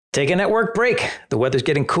Take a network break. The weather's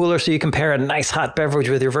getting cooler, so you can pair a nice hot beverage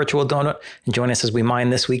with your virtual donut. And join us as we mine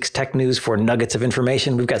this week's tech news for nuggets of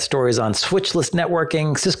information. We've got stories on switchless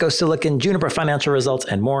networking, Cisco Silicon, Juniper financial results,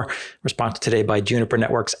 and more. Response today by Juniper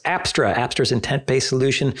Networks Apstra. Apstra's intent-based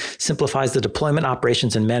solution simplifies the deployment,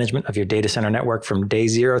 operations, and management of your data center network from day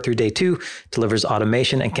 0 through day 2, delivers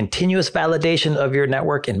automation and continuous validation of your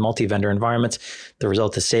network in multi-vendor environments. The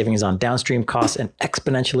result is savings on downstream costs and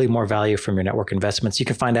exponentially more value from your network investments. You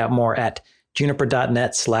can find out more at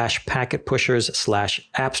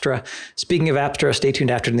juniper.net/packetpushers/Apstra. Speaking of Apstra, stay tuned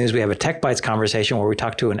after the news. We have a Tech Bytes conversation where we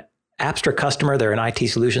talk to an Apstra customer. They're an IT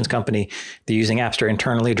solutions company. They're using Apstra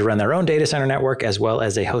internally to run their own data center network as well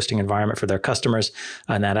as a hosting environment for their customers.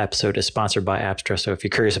 And that episode is sponsored by Apstra. So if you're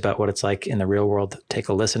curious about what it's like in the real world, take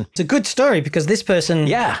a listen. It's a good story because this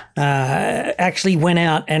person actually went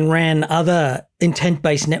out and ran other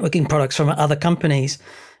intent-based networking products from other companies,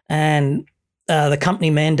 and the company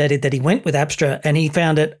mandated that he went with Apstra, and he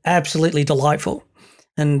found it absolutely delightful.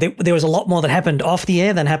 And there was a lot more that happened off the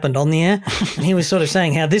air than happened on the air. And he was sort of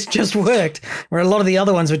saying how this just worked, where a lot of the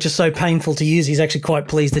other ones were just so painful to use. He's actually quite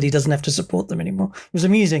pleased that he doesn't have to support them anymore. It was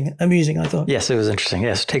amusing, I thought. Yes, it was interesting.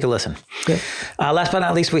 Yes, take a listen. Good. Last but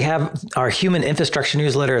not least, we have our human infrastructure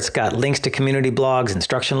newsletter. It's got links to community blogs,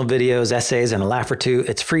 instructional videos, essays, and a laugh or two.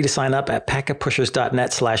 It's free to sign up at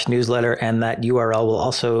packetpushers.net/newsletter. And that URL will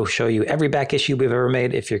also show you every back issue we've ever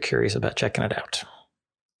made if you're curious about checking it out.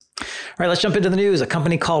 All right, let's jump into the news. A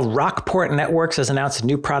company called Rockport Networks has announced a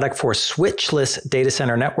new product for switchless data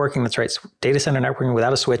center networking. That's right, data center networking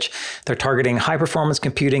without a switch. They're targeting high-performance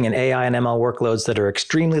computing and AI and ML workloads that are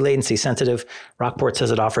extremely latency sensitive. Rockport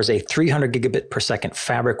says it offers a 300 gigabit per second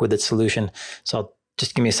fabric with its solution. So I'll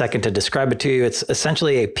just give me a second to describe it to you. It's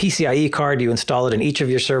essentially a PCIe card. You install it in each of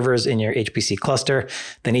your servers in your HPC cluster.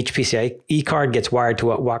 Then each PCIe card gets wired to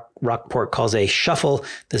what Rockport calls a shuffle.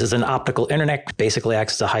 This is an optical interconnect, basically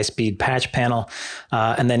acts as a high-speed patch panel.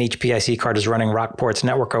 And then each PIC card is running Rockport's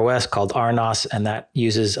network OS called RNOS, and that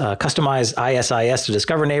uses customized ISIS to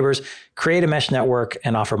discover neighbors, create a mesh network,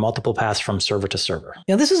 and offer multiple paths from server to server.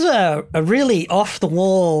 Now, this is a really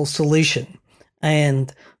off-the-wall solution.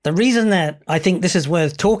 And the reason that I think this is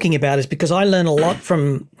worth talking about is because I learn a lot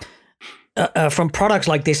from products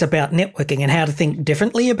like this about networking and how to think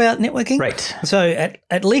differently about networking. Right. So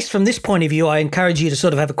at least from this point of view, I encourage you to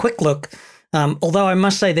sort of have a quick look. Although I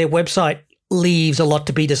must say their website leaves a lot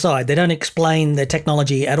to be desired. They don't explain their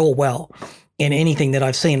technology at all well in anything that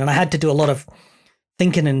I've seen. And I had to do a lot of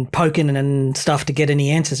thinking and poking and stuff to get any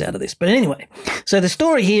answers out of this. But anyway, so the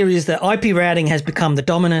story here is that IP routing has become the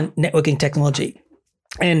dominant networking technology,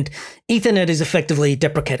 and Ethernet is effectively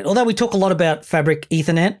deprecated. Although we talk a lot about fabric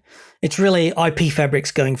Ethernet, it's really IP fabrics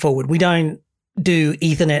going forward. We don't do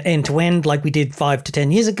Ethernet end-to-end like we did 5 to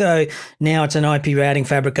 10 years ago. Now it's an IP routing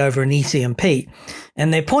fabric over an ECMP.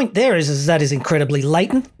 And their point there is that is incredibly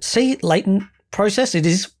latent process. It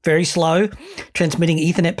is very slow, transmitting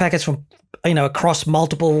Ethernet packets from across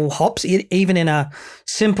multiple hops. Even in a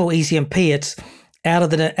simple ECMP, it's out of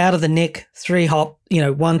the NIC 3 hop,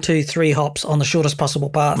 1, 2, 3 hops on the shortest possible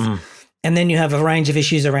path. And then you have a range of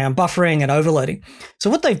issues around buffering and overloading. So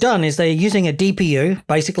what they've done is they're using a DPU,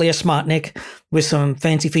 basically a smart NIC with some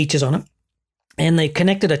fancy features on it. And they've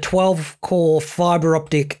connected a 12-core fiber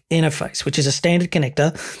optic interface, which is a standard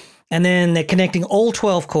connector. And then they're connecting all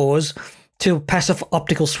 12 cores to a passive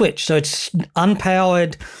optical switch. So it's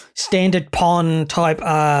unpowered, standard PON type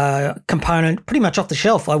component, pretty much off the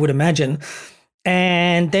shelf, I would imagine.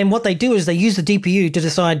 And then what they do is they use the DPU to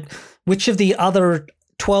decide which of the other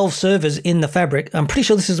 12 servers in the fabric, I'm pretty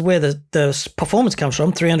sure this is where the performance comes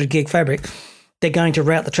from, 300 gig fabric, they're going to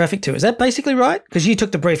route the traffic to. Is that basically right? Because you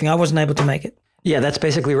took the briefing. I wasn't able to make it. Yeah, that's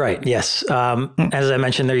basically right. Yes. As I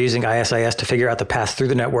mentioned, they're using ISIS to figure out the path through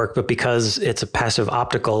the network, but because it's a passive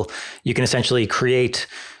optical, you can essentially create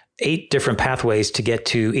 8 different pathways to get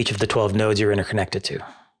to each of the 12 nodes you're interconnected to.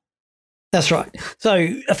 That's right. So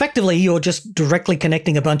effectively, you're just directly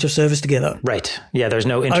connecting a bunch of servers together. Right. Yeah, there's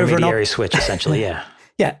no intermediary switch, essentially. Yeah.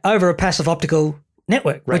 Yeah, over a passive optical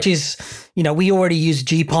network, right. Which is, we already use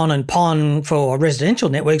GPON and PON for residential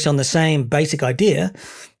networks on the same basic idea.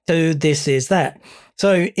 So this is that.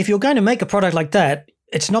 So if you're going to make a product like that,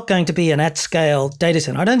 it's not going to be an at-scale data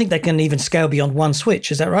center. I don't think they can even scale beyond one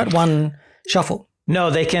switch. Is that right? One shuffle. No,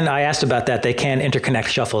 they can. I asked about that. They can interconnect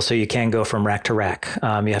shuffle, so you can go from rack to rack.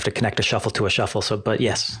 You have to connect a shuffle to a shuffle. But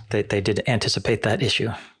yes, they did anticipate that issue.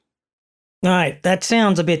 All right. That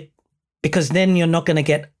sounds a bit, because then you're not going to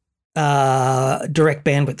get direct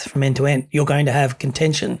bandwidth from end to end. You're going to have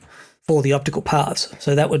contention for the optical paths.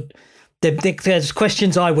 So that would There's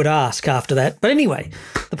questions I would ask after that. But anyway,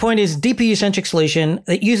 the point is DPU-centric solution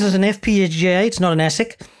that uses an FPGA. It's not an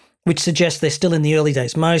ASIC, which suggests they're still in the early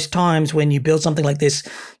days. Most times when you build something like this,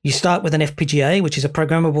 you start with an FPGA, which is a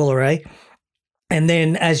programmable array. And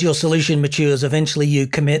then as your solution matures, eventually you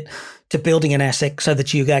commit to building an ASIC so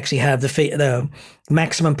that you actually have the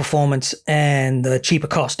maximum performance and the cheaper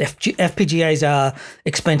cost. FPGAs are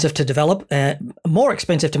expensive to develop, more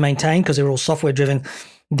expensive to maintain because they're all software driven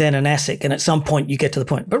than an ASIC. And at some point you get to the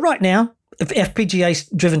point. But right now, if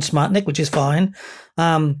FPGA-driven SmartNIC, which is fine,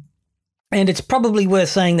 and it's probably worth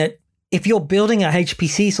saying that if you're building a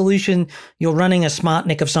HPC solution, you're running a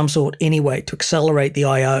SmartNIC of some sort anyway to accelerate the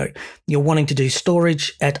I/O. You're wanting to do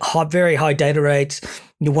storage at very high data rates.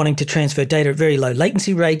 You're wanting to transfer data at very low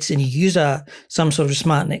latency rates, and you use some sort of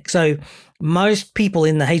SmartNIC. So most people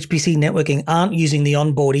in the HPC networking aren't using the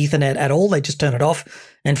onboard Ethernet at all. They just turn it off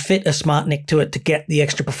and fit a SmartNIC to it to get the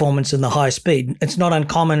extra performance and the high speed. It's not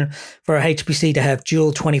uncommon for a HPC to have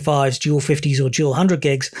dual 25s, dual 50s, or dual 100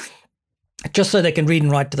 gigs, just so they can read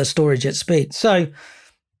and write to the storage at speed. So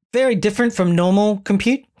very different from normal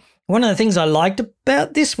compute. One of the things I liked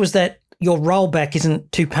about this was that your rollback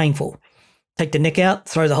isn't too painful. Take the NIC out,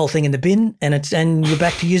 throw the whole thing in the bin, and you're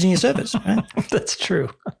back to using your servers. Right? That's true.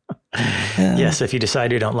 Yes, if you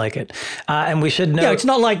decide you don't like it. And we should know. Yeah, it's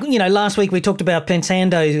not like, last week we talked about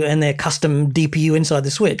Pensando and their custom DPU inside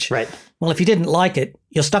the switch. Right. Well, if you didn't like it,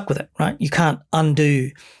 you're stuck with it, right? You can't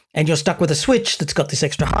undo. And you're stuck with a switch that's got this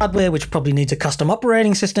extra hardware, which probably needs a custom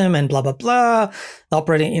operating system and blah, blah, blah,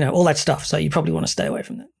 operating, all that stuff. So you probably want to stay away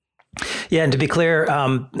from that. Yeah, and to be clear,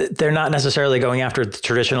 they're not necessarily going after the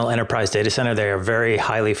traditional enterprise data center. They are very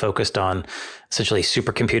highly focused on essentially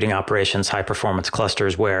supercomputing operations, high performance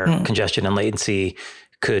clusters where congestion and latency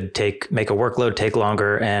could make a workload take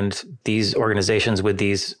longer. And these organizations with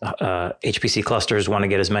these HPC clusters want to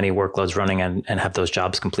get as many workloads running and have those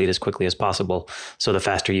jobs complete as quickly as possible. So the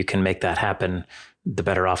faster you can make that happen, the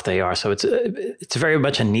better off they are. So it's very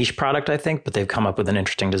much a niche product, I think, but they've come up with an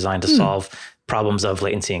interesting design to solve problems of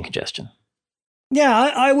latency and congestion.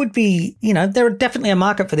 Yeah, I would be, there's definitely a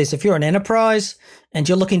market for this. If you're an enterprise and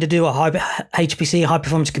you're looking to do a HPC, high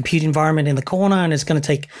performance compute environment in the corner and it's going to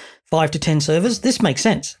take 5 to 10 servers, this makes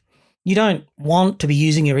sense. You don't want to be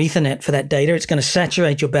using your Ethernet for that data. It's going to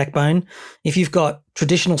saturate your backbone. If you've got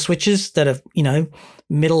traditional switches that are,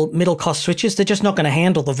 middle cost switches, they're just not going to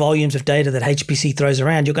handle the volumes of data that HPC throws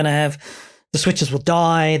around. You're going to have the switches will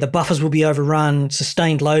die, the buffers will be overrun,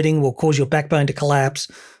 sustained loading will cause your backbone to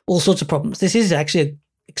collapse, all sorts of problems. This is actually,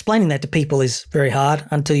 explaining that to people is very hard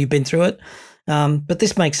until you've been through it. But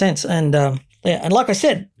this makes sense. And and like I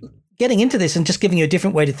said, getting into this and just giving you a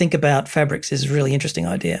different way to think about fabrics is a really interesting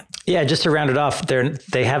idea. Yeah, just to round it off,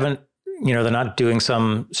 they haven't, they're not doing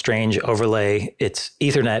some strange overlay. It's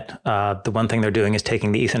Ethernet. The one thing they're doing is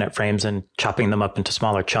taking the Ethernet frames and chopping them up into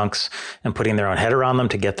smaller chunks and putting their own header on them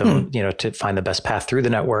to get them, to find the best path through the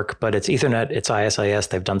network. But it's Ethernet, it's ISIS.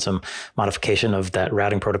 They've done some modification of that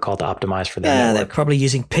routing protocol to optimize for that network. They're probably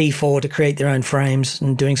using P4 to create their own frames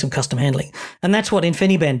and doing some custom handling. And that's what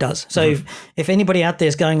InfiniBand does. So if anybody out there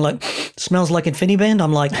is going like, smells like InfiniBand,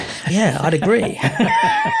 I'm like, yeah, I'd agree.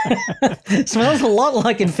 Smells a lot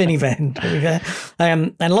like InfiniBand.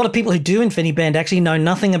 And a lot of people who do InfiniBand actually know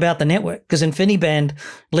nothing about the network because InfiniBand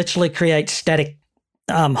literally creates static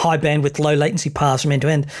high bandwidth, low latency paths from end to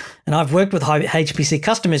end. And I've worked with HPC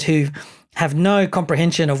customers who have no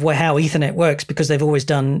comprehension of how Ethernet works because they've always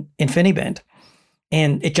done InfiniBand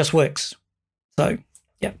and it just works. So,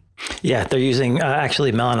 yeah. Yeah, they're using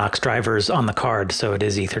actually Mellanox drivers on the card. So it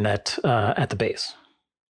is Ethernet at the base.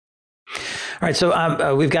 All right,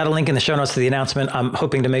 so we've got a link in the show notes to the announcement. I'm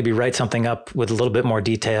hoping to maybe write something up with a little bit more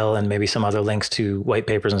detail and maybe some other links to white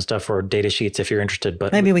papers and stuff or data sheets if you're interested.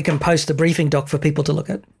 But maybe we can post the briefing doc for people to look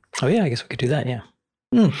at. Oh, yeah, I guess we could do that,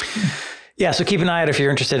 yeah. Yeah, so keep an eye out if you're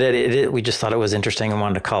interested in it. We just thought it was interesting and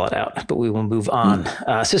wanted to call it out, but we will move on.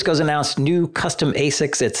 Cisco's announced new custom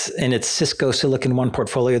ASICs. It's in its Cisco Silicon One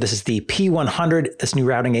portfolio. This is the P100. This new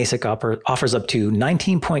routing ASIC offers up to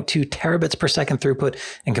 19.2 terabits per second throughput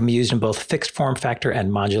and can be used in both fixed form factor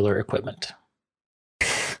and modular equipment.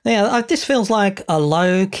 Yeah, this feels like a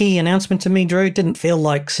low-key announcement to me, Drew. It didn't feel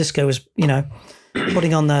like Cisco was,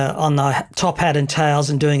 putting on the top hat and tails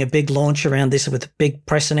and doing a big launch around this with big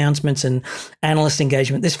press announcements and analyst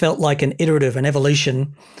engagement. This felt like an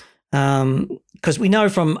evolution, because we know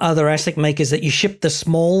from other ASIC makers that you ship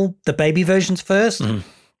the baby versions first,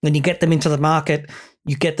 then you get them into the market,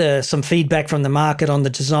 you get some feedback from the market on the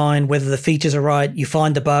design, whether the features are right, you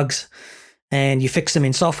find the bugs, and you fix them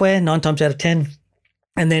in software 9 times out of 10.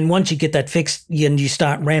 And then once you get that fixed and you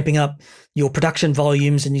start ramping up your production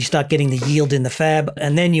volumes and you start getting the yield in the fab,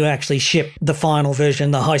 and then you actually ship the final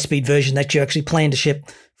version, the high-speed version that you actually planned to ship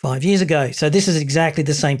 5 years ago. So this is exactly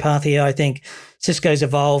the same path here. I think Cisco's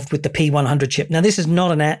evolved with the P100 chip. Now, this is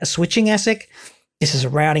not a switching ASIC. This is a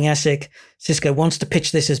routing ASIC. Cisco wants to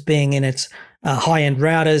pitch this as being in its high-end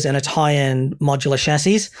routers and its high-end modular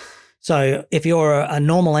chassis. So if you're a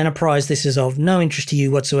normal enterprise, this is of no interest to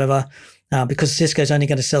you whatsoever, because Cisco's only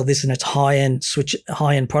going to sell this in its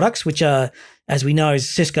high-end products, which are, as we know,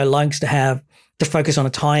 Cisco likes to focus on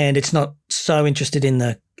its high-end. It's not so interested in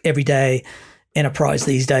the everyday enterprise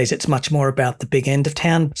these days. It's much more about the big end of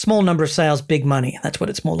town. Small number of sales, big money. That's what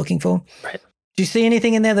it's more looking for. Right. Do you see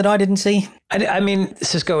anything in there that I didn't see? I mean,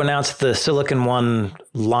 Cisco announced the Silicon One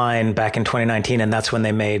line back in 2019, and that's when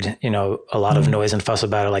they made, a lot of noise and fuss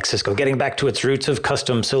about it, like Cisco getting back to its roots of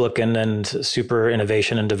custom silicon and super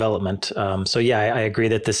innovation and development. So yeah, I agree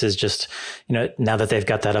that this is just, now that they've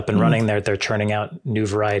got that up and running, they're churning out new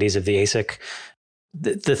varieties of the ASIC.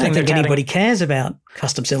 The thing I don't think anybody cares about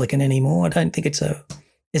custom silicon anymore. I don't think is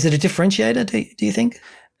it a differentiator, do you think?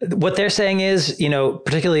 What they're saying is,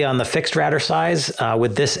 particularly on the fixed router size,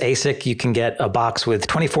 with this ASIC, you can get a box with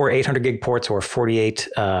 24 800 gig ports or 48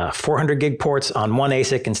 400 gig ports on one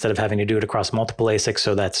ASIC instead of having to do it across multiple ASICs.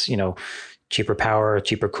 So that's, cheaper power,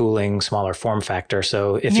 cheaper cooling, smaller form factor.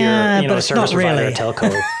 So if you're, a service provider, a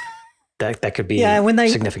telco, that could be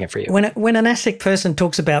significant for you. When an ASIC person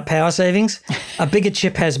talks about power savings, a bigger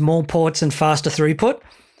chip has more ports and faster throughput.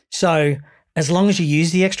 So as long as you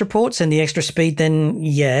use the extra ports and the extra speed, then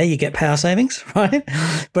you get power savings, right?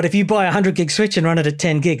 But if you buy a 100 gig switch and run it at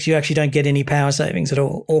 10 gigs, you actually don't get any power savings at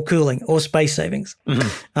all, or cooling, or space savings.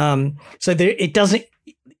 So it doesn't.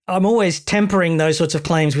 I'm always tempering those sorts of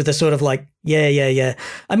claims with a sort of like, yeah.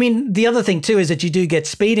 I mean, the other thing too is that you do get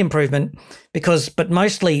speed improvement but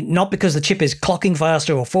mostly not because the chip is clocking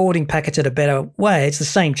faster or forwarding packets at a better way. It's the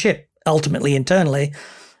same chip ultimately internally,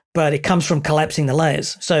 but it comes from collapsing the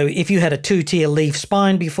layers. So if you had a 2-tier leaf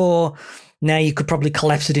spine before, now you could probably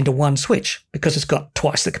collapse it into one switch because it's got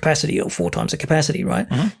twice the capacity or 4 times the capacity, right?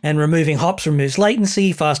 And removing hops removes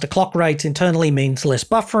latency, faster clock rates internally means less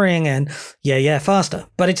buffering and faster.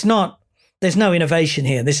 But there's no innovation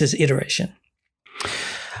here. This is iteration.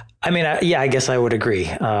 I mean, I guess I would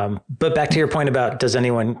agree. But back to your point about, does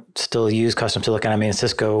anyone still use custom silicon? I mean,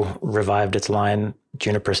 Cisco revived its line.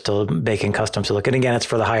 Juniper's still making custom silicon. Again, it's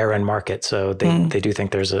for the higher end market. So they do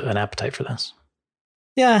think there's an appetite for this.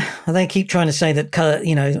 Yeah, they keep trying to say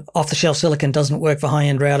that, off the shelf silicon doesn't work for high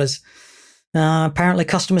end routers. Apparently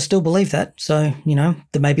customers still believe that. So,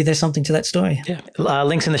 maybe there's something to that story. Yeah.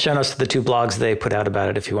 Links in the show notes to the 2 blogs they put out about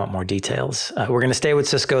it if you want more details. We're going to stay with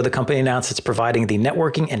Cisco. The company announced it's providing the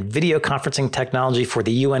networking and video conferencing technology for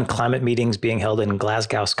the UN climate meetings being held in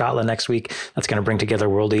Glasgow, Scotland next week. That's going to bring together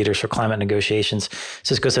world leaders for climate negotiations.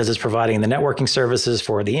 Cisco says it's providing the networking services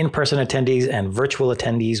for the in-person attendees, and virtual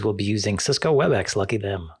attendees will be using Cisco WebEx. Lucky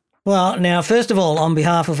them. Well, now, first of all, on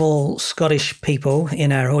behalf of all Scottish people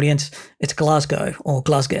in our audience, it's Glasgow or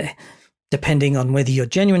Glasgow, depending on whether you're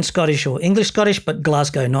genuine Scottish or English Scottish, but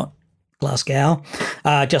Glasgow, not Glasgow,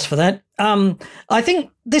 just for that. I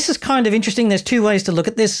think this is kind of interesting. There's 2 ways to look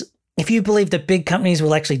at this. If you believe that big companies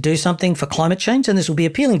will actually do something for climate change, then this will be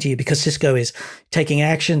appealing to you because Cisco is taking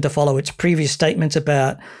action to follow its previous statements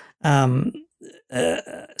about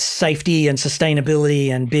safety and sustainability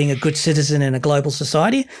and being a good citizen in a global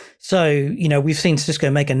society. So, we've seen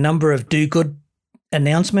Cisco make a number of do-good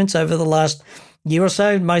announcements over the last year or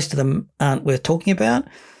so. Most of them aren't worth talking about.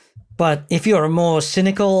 But if you're a more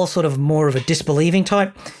cynical, sort of more of a disbelieving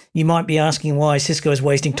type, you might be asking why Cisco is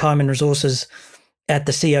wasting time and resources at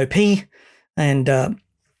the COP. And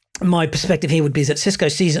my perspective here would be that Cisco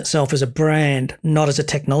sees itself as a brand, not as a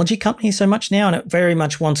technology company so much now, and it very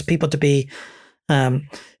much wants people to be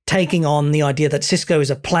taking on the idea that Cisco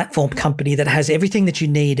is a platform company that has everything that you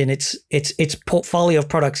need, and its portfolio of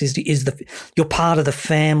products you're part of the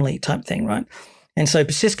family type thing, right? And so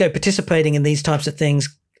Cisco participating in these types of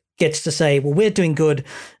things gets to say, well, we're doing good,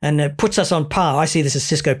 and it puts us on par. I see this as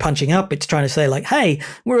Cisco punching up. It's trying to say like, hey,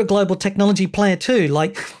 we're a global technology player too.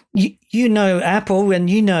 Like Apple and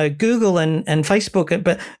Google and Facebook,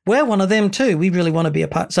 but we're one of them too. We really want to be a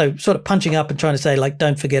part. So sort of punching up and trying to say like,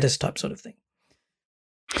 don't forget us type sort of thing.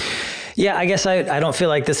 Yeah, I guess I don't feel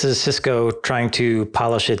like this is Cisco trying to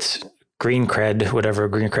polish its green cred, whatever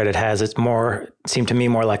green cred it has. It seemed to me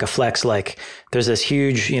more like a flex. Like there's this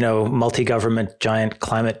huge, multi-government giant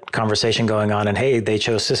climate conversation going on, and hey, they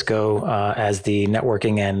chose Cisco as the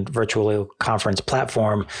networking and virtual conference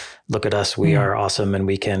platform. Look at us, we are awesome, and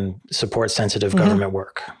we can support sensitive government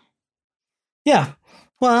work. Yeah.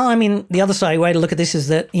 Well, I mean, the other side way to look at this is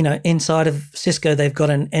that, inside of Cisco, they've got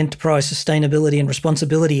an enterprise sustainability and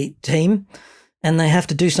responsibility team, and they have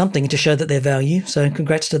to do something to show that they're value. So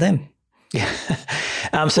congrats to them. Yeah.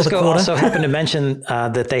 Cisco also happened to mention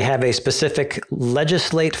that they have a specific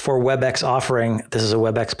Legislate for WebEx offering. This is a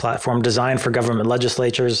WebEx platform designed for government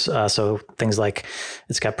legislatures. So things like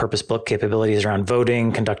it's got purpose-built capabilities around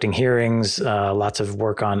voting, conducting hearings, lots of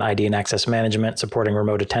work on ID and access management, supporting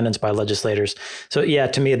remote attendance by legislators. So yeah,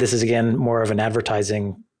 to me, this is again more of an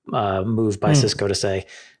advertising move by Cisco to say,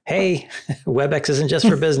 hey, WebEx isn't just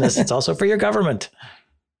for business, it's also for your government.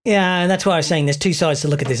 Yeah, and that's why I was saying there's two sides to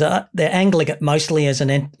look at this. They're angling it mostly as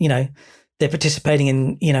they're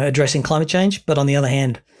participating in, addressing climate change, but on the other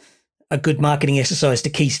hand, a good marketing exercise to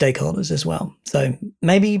key stakeholders as well. So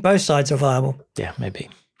maybe both sides are viable. Yeah, maybe.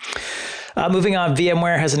 Moving on,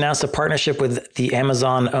 VMware has announced a partnership with the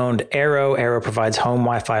Amazon-owned Arrow. Arrow provides home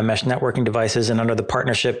Wi-Fi mesh networking devices, and under the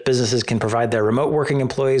partnership, businesses can provide their remote working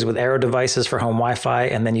employees with Arrow devices for home Wi-Fi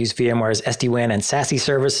and then use VMware's SD-WAN and SASE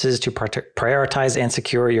services to prioritize and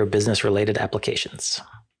secure your business-related applications.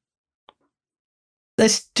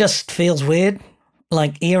 This just feels weird.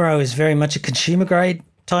 Like Arrow is very much a consumer-grade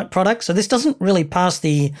type product, so this doesn't really pass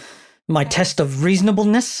my test of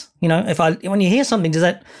reasonableness. When you hear something, does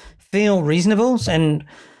that feel reasonable? And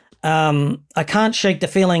I can't shake the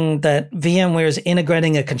feeling that VMware is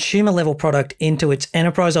integrating a consumer level product into its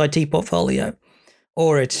enterprise IT portfolio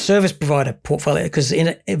or its service provider portfolio, because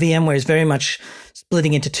VMware is very much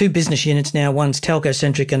splitting into two business units now. One's telco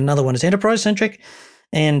centric and another one is enterprise centric.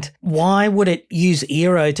 And why would it use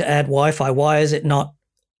Eero to add Wi-Fi? Why is it not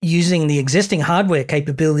using the existing hardware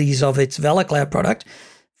capabilities of its VelaCloud product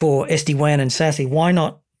for SD-WAN and SASE? Why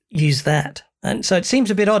not use that? And so it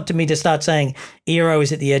seems a bit odd to me to start saying Eero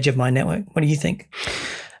is at the edge of my network. What do you think?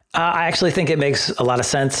 I actually think it makes a lot of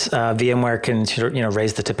sense. VMware can,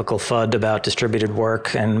 raise the typical FUD about distributed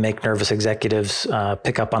work and make nervous executives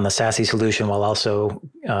pick up on the SASE solution while also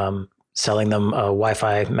selling them a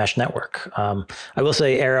Wi-Fi mesh network. I will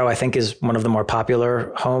say Arrow, I think, is one of the more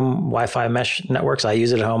popular home Wi-Fi mesh networks. I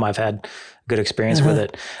use it at home. I've had good experience with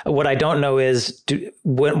it. What I don't know is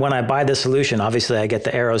when I buy the solution, obviously I get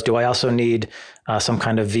the Arrows. Do I also need some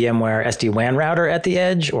kind of VMware SD-WAN router at the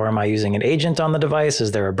edge, or am I using an agent on the device?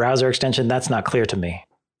 Is there a browser extension? That's not clear to me.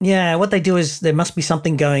 Yeah, what they do is there must be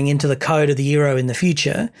something going into the code of the Eero in the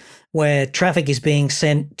future where traffic is being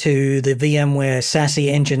sent to the VMware SASE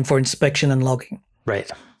engine for inspection and logging.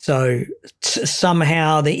 Right. So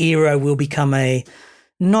somehow the Eero will become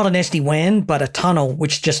not an SD-WAN, but a tunnel,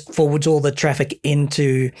 which just forwards all the traffic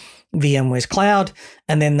into VMware's cloud,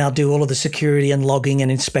 and then they'll do all of the security and logging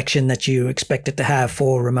and inspection that you expect it to have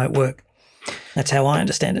for remote work. That's how I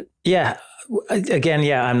understand it. Yeah. Again,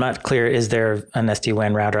 I'm not clear. Is there an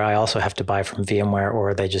SD-WAN router I also have to buy from VMware, or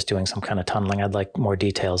are they just doing some kind of tunneling? I'd like more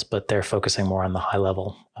details, but they're focusing more on the high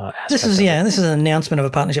level aspect. This is an announcement of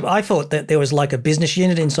a partnership. I thought that there was like a business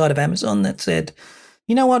unit inside of Amazon that said,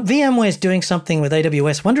 you know what, VMware is doing something with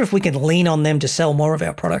AWS. Wonder if we can lean on them to sell more of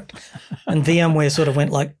our product. And VMware sort of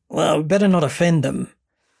went like, well, we better not offend them.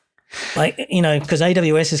 Like, because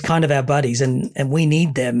AWS is kind of our buddies and we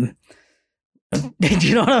need them. Do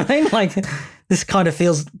you know what I mean? Like this kind of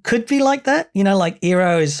could be like that, like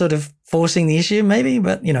Eero is sort of forcing the issue maybe,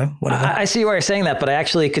 but whatever. I see why you're saying that, but I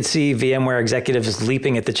actually could see VMware executives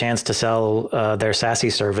leaping at the chance to sell their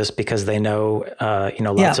SASE service because they know,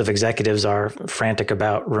 lots of executives are frantic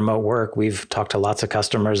about remote work. We've talked to lots of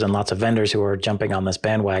customers and lots of vendors who are jumping on this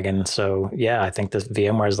bandwagon. So I think this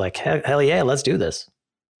VMware is like, hell yeah, let's do this.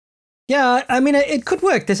 Yeah. I mean, it could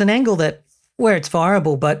work. There's an angle where it's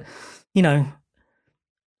viable, but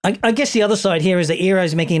I guess the other side here is that Eero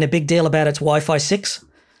is making a big deal about its Wi-Fi 6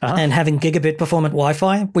 and having gigabit performant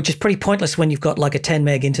Wi-Fi, which is pretty pointless when you've got like a 10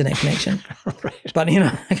 meg internet connection. Right. But,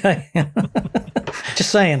 okay. Just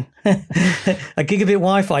saying. A gigabit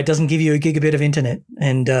Wi-Fi doesn't give you a gigabit of internet.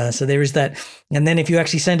 And so there is that. And then if you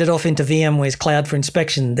actually send it off into VMware's cloud for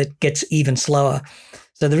inspection, that gets even slower.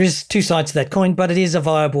 So there is two sides to that coin, but it is a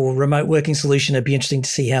viable remote working solution. It'd be interesting to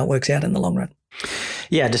see how it works out in the long run.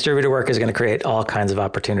 Yeah, distributed work is going to create all kinds of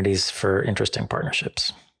opportunities for interesting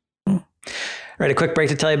partnerships. All right, a quick break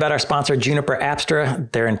to tell you about our sponsor, Juniper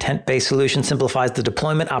Apstra. Their intent-based solution simplifies the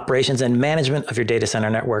deployment, operations, and management of your data center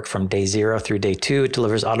network from day 0 through day 2. It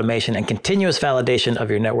delivers automation and continuous validation of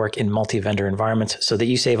your network in multi-vendor environments so that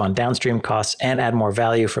you save on downstream costs and add more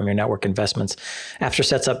value from your network investments. Apstra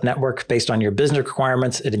sets up network based on your business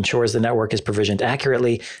requirements. It ensures the network is provisioned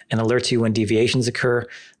accurately and alerts you when deviations occur.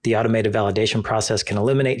 The automated validation process can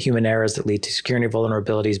eliminate human errors that lead to security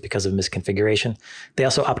vulnerabilities because of misconfiguration. They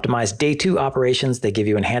also optimize day 2 operations operations. They give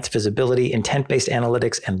you enhanced visibility, intent-based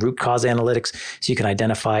analytics, and root cause analytics, so you can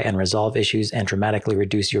identify and resolve issues and dramatically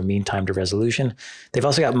reduce your mean time to resolution. They've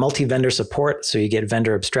also got multi-vendor support, so you get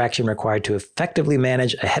vendor abstraction required to effectively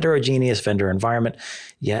manage a heterogeneous vendor environment.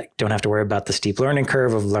 You don't have to worry about the steep learning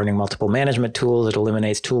curve of learning multiple management tools. It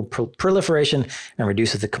eliminates tool proliferation and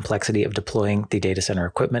reduces the complexity of deploying the data center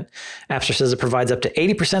equipment. Apstra says it provides up to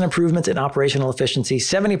 80% improvements in operational efficiency,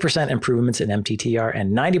 70% improvements in MTTR,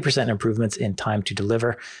 and 90% improvements in time to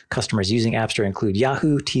deliver. Customers using Apstra include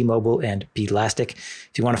Yahoo, T-Mobile, and Beelastic.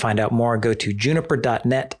 If you want to find out more, go to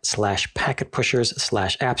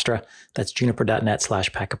juniper.net/packetpushers/Apstra. That's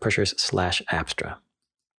juniper.net/packetpushers/Apstra.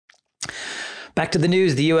 Back to the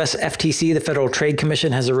news. The U.S. FTC, the Federal Trade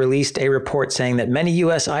Commission, has released a report saying that many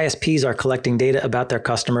U.S. ISPs are collecting data about their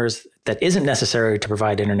customers that isn't necessary to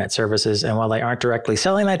provide internet services. And while they aren't directly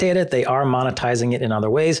selling that data, they are monetizing it in other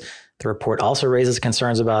ways. The report also raises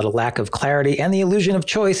concerns about a lack of clarity and the illusion of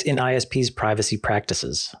choice in ISPs' privacy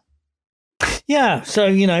practices. Yeah. So,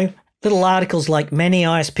 little articles like many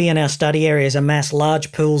ISP in our study areas amass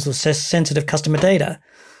large pools of sensitive customer data.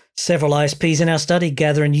 Several ISPs in our study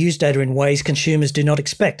gather and use data in ways consumers do not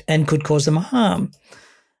expect and could cause them harm.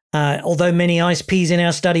 Although many ISPs in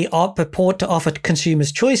our study purport to offer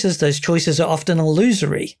consumers choices, those choices are often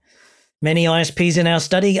illusory. Many ISPs in our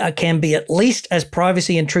study can be at least as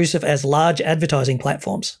privacy intrusive as large advertising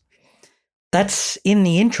platforms. That's in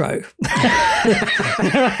the intro.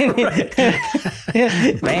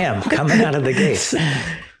 Bam, coming out of the gates.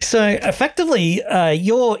 So effectively,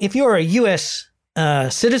 if you're a US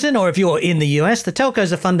citizen, or if you're in the US, the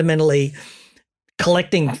telcos are fundamentally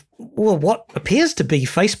collecting what appears to be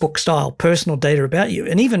Facebook-style personal data about you,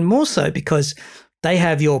 and even more so because they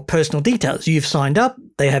have your personal details. You've signed up,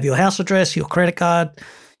 they have your house address, your credit card,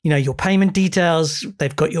 your payment details,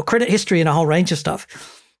 they've got your credit history and a whole range of stuff.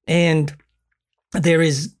 And there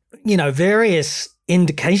is, various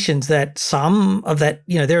indications that some of that,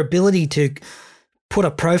 their ability to put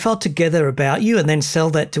a profile together about you and then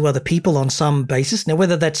sell that to other people on some basis. Now,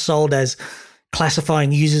 whether that's sold as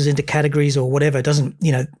classifying users into categories or whatever, doesn't,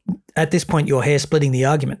 at this point, you're hair splitting the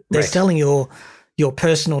argument. They're selling your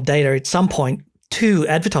personal data at some point to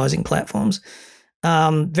advertising platforms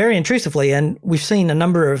very intrusively. And we've seen a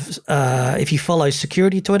number of, if you follow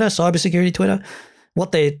cybersecurity Twitter,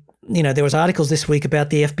 there was articles this week about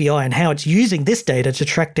the FBI and how it's using this data to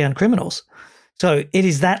track down criminals. So it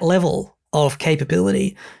is that level of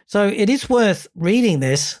capability. So it is worth reading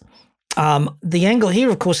this. The angle here,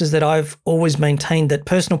 of course, is that I've always maintained that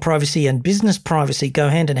personal privacy and business privacy go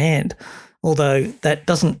hand in hand, although that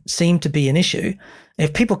doesn't seem to be an issue.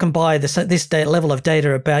 If people can buy this level of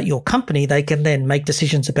data about your company, they can then make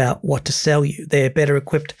decisions about what to sell you. They're better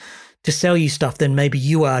equipped to sell you stuff than maybe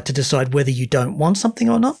you are to decide whether you don't want something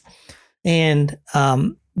or not. And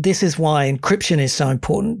this is why encryption is so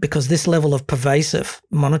important, because this level of pervasive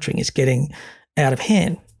monitoring is getting out of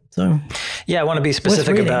hand. So, I want to be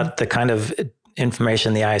specific about the kind of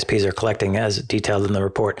information the ISPs are collecting as detailed in the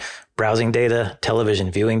report. Browsing data, television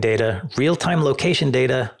viewing data, real-time location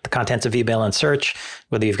data, the contents of email and search,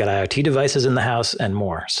 whether you've got IoT devices in the house, and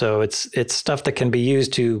more. So it's stuff that can be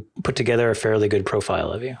used to put together a fairly good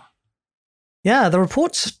profile of you. Yeah, the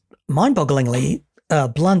report's mind-bogglingly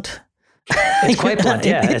blunt. It's quite blunt,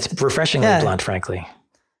 It's refreshingly blunt, frankly.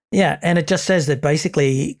 Yeah, and it just says that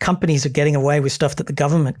basically companies are getting away with stuff that the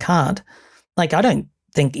government can't. Like, I don't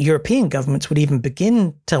think European governments would even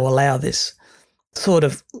begin to allow this sort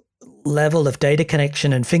of level of data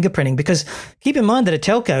connection and fingerprinting, because keep in mind that a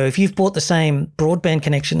telco, if you've bought the same broadband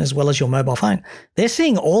connection as well as your mobile phone, they're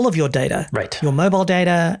seeing all of your data, right? Your mobile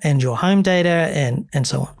data and your home data and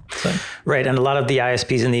so on. So. Right. And a lot of the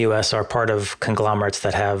ISPs in the US are part of conglomerates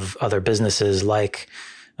that have other businesses like,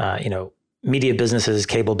 media businesses,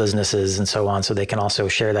 cable businesses, and so on. So they can also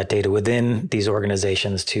share that data within these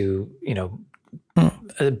organizations to,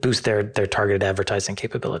 boost their targeted advertising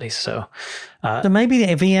capabilities. So maybe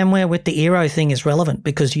the VMware with the Eero thing is relevant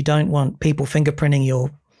because you don't want people fingerprinting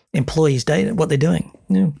your employees' data, what they're doing.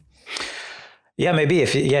 Yeah, maybe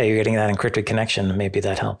if you're getting that encrypted connection, maybe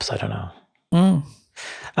that helps. I don't know.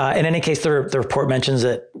 In any case, the report mentions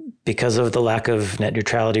that because of the lack of net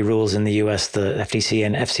neutrality rules in the U.S., the FTC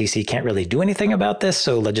and FCC can't really do anything about this.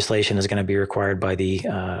 So legislation is going to be required by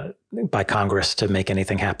Congress to make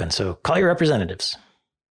anything happen. So call your representatives.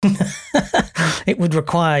 It would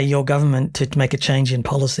require your government to make a change in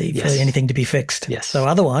policy for anything to be fixed. Yes. So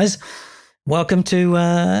otherwise, welcome to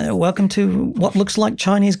what looks like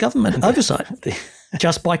Chinese government oversight,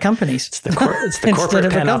 just by companies. It's the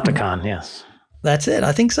corporate panopticon. Yes. That's it.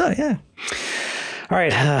 I think so. Yeah. All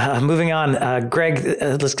right, moving on. Greg,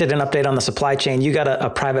 let's get an update on the supply chain. You got a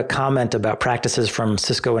private comment about practices from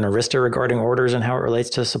Cisco and Arista regarding orders and how it relates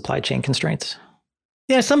to supply chain constraints.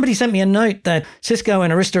 Yeah, somebody sent me a note that Cisco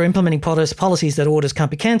and Arista are implementing policies that orders can't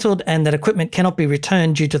be cancelled and that equipment cannot be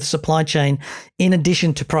returned due to the supply chain in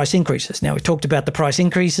addition to price increases. Now, we talked about the price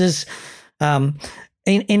increases.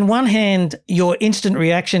 In one hand, your instant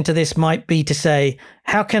reaction to this might be to say,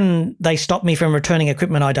 how can they stop me from returning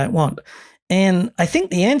equipment I don't want? And I think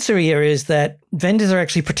the answer here is that vendors are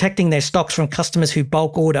actually protecting their stocks from customers who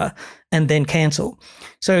bulk order and then cancel.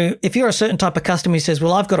 So if you're a certain type of customer who says,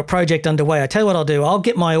 well, I've got a project underway, I tell you what I'll do, I'll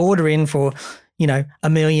get my order in for, $1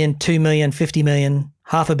 million, 2 million, 50 million,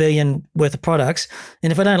 $500 million worth of products.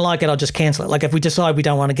 And if I don't like it, I'll just cancel it. Like if we decide we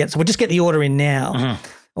don't want to get, so we'll just get the order in now. Mm-hmm.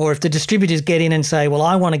 Or if the distributors get in and say, well,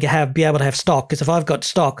 I want to be able to have stock, because if I've got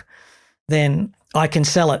stock, then I can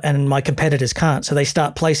sell it and my competitors can't. So they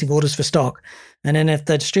start placing orders for stock. And then if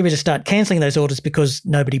the distributors start canceling those orders because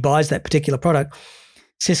nobody buys that particular product,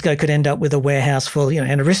 Cisco could end up with a warehouse full,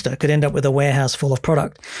 and Arista could end up with a warehouse full of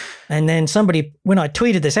product. And then when I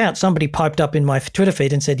tweeted this out, somebody piped up in my Twitter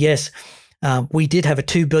feed and said, yes, we did have a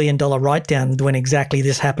 $2 billion write-down when exactly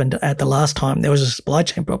this happened at the last time. There was a supply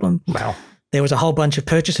chain problem. Wow. There was a whole bunch of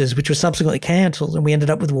purchases which were subsequently cancelled, and we ended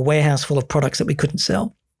up with a warehouse full of products that we couldn't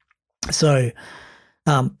sell. So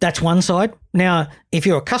that's one side. Now, if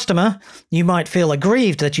you're a customer, you might feel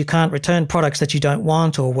aggrieved that you can't return products that you don't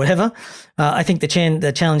want or whatever. I think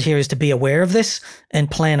the challenge here is to be aware of this and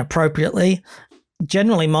plan appropriately.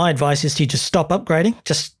 Generally, my advice is to just stop upgrading.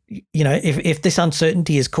 Just, if this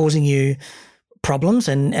uncertainty is causing you problems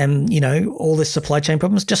and all this supply chain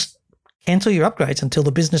problems, just cancel your upgrades until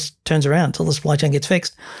the business turns around, until the supply chain gets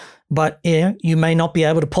fixed. But you may not be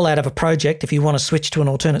able to pull out of a project if you want to switch to an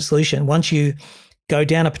alternate solution. Once you go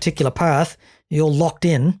down a particular path, you're locked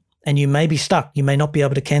in and you may be stuck. You may not be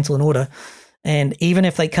able to cancel an order. And even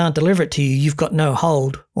if they can't deliver it to you, you've got no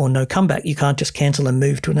hold or no comeback. You can't just cancel and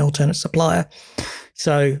move to an alternate supplier.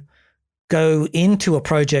 So go into a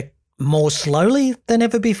project more slowly than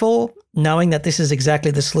ever before, knowing that this is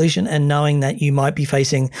exactly the solution and knowing that you might be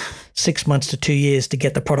facing 6 months to 2 years to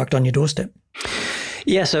get the product on your doorstep.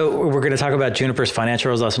 Yeah, so we're going to talk about Juniper's financial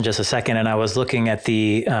results in just a second. And I was looking at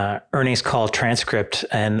the earnings call transcript,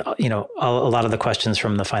 and a lot of the questions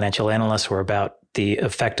from the financial analysts were about the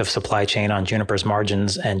effect of supply chain on Juniper's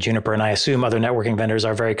margins. And Juniper, and I assume other networking vendors,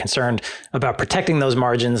 are very concerned about protecting those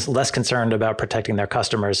margins, less concerned about protecting their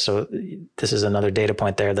customers. So this is another data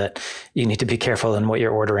point there that you need to be careful in what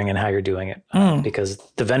you're ordering and how you're doing it, because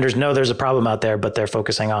the vendors know there's a problem out there, but they're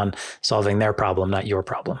focusing on solving their problem, not your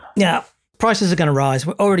problem. Yeah. Prices are going to rise.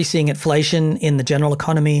 We're already seeing inflation in the general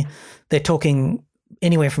economy. They're talking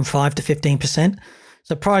anywhere from 5 to 15%.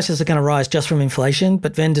 So prices are going to rise just from inflation,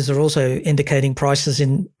 but vendors are also indicating rises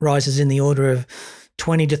in the order of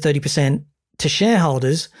 20 to 30% to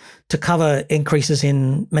shareholders to cover increases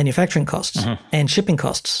in manufacturing costs and shipping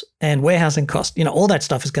costs and warehousing costs. All that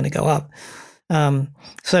stuff is going to go up.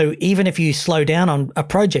 So even if you slow down on a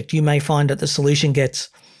project, you may find that the solution gets,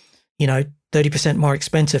 30% more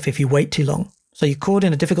expensive if you wait too long. So you're caught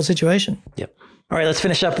in a difficult situation. Yep. All right, let's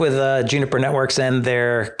finish up with Juniper Networks and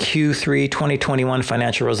their Q3 2021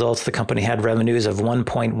 financial results. The company had revenues of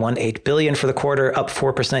 $1.18 billion for the quarter, up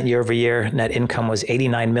 4% year over year. Net income was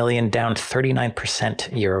 $89 million, down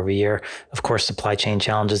 39% year over year. Of course, supply chain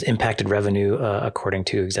challenges impacted revenue, according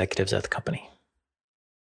to executives at the company.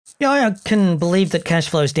 Yeah, I can believe that cash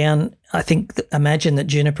flow is down. I think, imagine that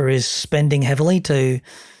Juniper is spending heavily to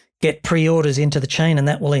get pre-orders into the chain, and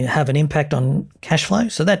that will have an impact on cash flow.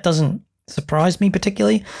 So that doesn't surprise me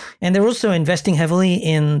particularly. And they're also investing heavily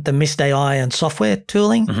in the Mist AI and software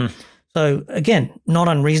tooling. So again, not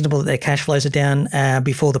unreasonable that their cash flows are down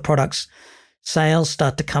before the product's sales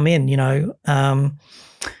start to come in,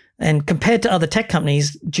 and compared to other tech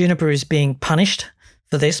companies, Juniper is being punished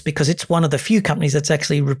for this because it's one of the few companies that's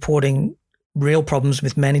actually reporting real problems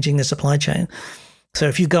with managing the supply chain. So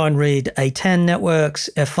if you go and read A10 networks,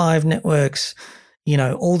 F5 networks,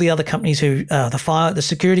 all the other companies who, the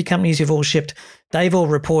security companies who've all shipped, they've all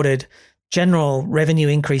reported general revenue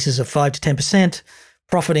increases of 5 to 10%,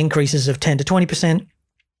 profit increases of 10 to 20%,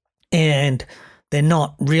 and they're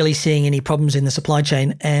not really seeing any problems in the supply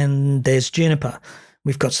chain. And there's Juniper.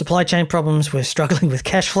 We've got supply chain problems. We're struggling with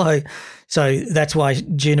cash flow. So that's why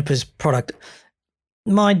Juniper's product.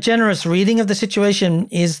 My generous reading of the situation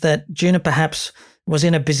is that Juniper perhaps was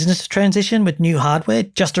in a business transition with new hardware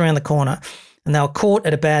just around the corner, and they were caught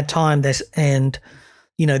at a bad time. Their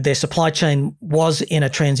supply chain was in a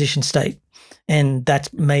transition state, and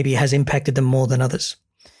that maybe has impacted them more than others.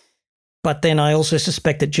 But then I also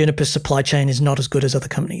suspect that Juniper's supply chain is not as good as other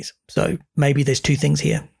companies. So maybe there's two things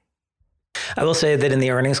here. I will say that in the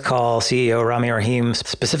earnings call, CEO Rami Rahim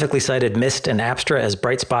specifically cited Mist and Apstra as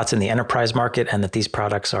bright spots in the enterprise market, and that these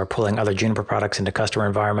products are pulling other Juniper products into customer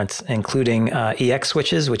environments, including EX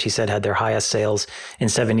switches, which he said had their highest sales in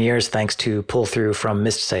 7 years, thanks to pull through from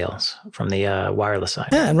Mist sales from the wireless side.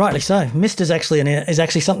 Yeah, and rightly so. Mist is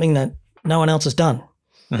actually something that no one else has done.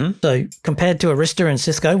 Mm-hmm. So compared to Arista and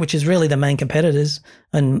Cisco, which is really the main competitors,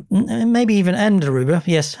 and maybe even and Aruba,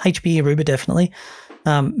 yes, HPE Aruba definitely.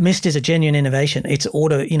 Mist is a genuine innovation. It's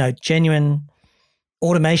genuine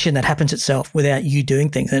automation that happens itself without you doing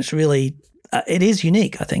things. And it's really, it is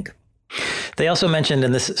unique, I think. They also mentioned,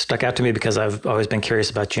 and this stuck out to me because I've always been curious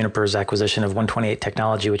about Juniper's acquisition of 128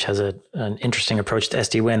 Technology, which has an interesting approach to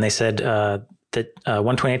SD-WAN. They said that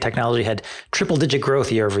 128 Technology had triple-digit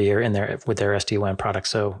growth year over year with their SD-WAN products.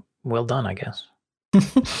 So well done, I guess.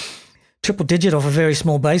 Triple digit off a very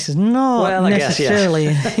small base is not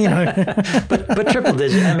necessarily, but triple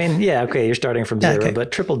digit. I mean, yeah, okay, you're starting from zero,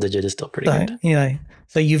 but triple digit is still pretty good.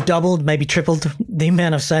 So you've doubled, maybe tripled the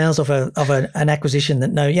amount of sales of an acquisition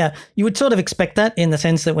you would sort of expect that, in the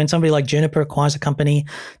sense that when somebody like Juniper acquires a company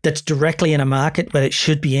that's directly in a market where it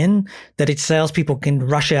should be in, that its salespeople can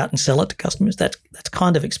rush out and sell it to customers. That's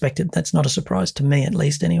kind of expected. That's not a surprise to me, at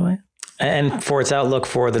least, anyway. And for its outlook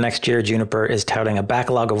for the next year, Juniper is touting a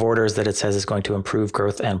backlog of orders that it says is going to improve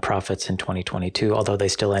growth and profits in 2022, although they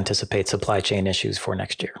still anticipate supply chain issues for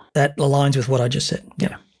next year. That aligns with what I just said.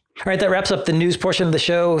 Yeah. All right, that wraps up the news portion of the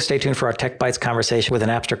show. Stay tuned for our Tech Bytes conversation with an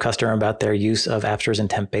Apstra customer about their use of Apstra's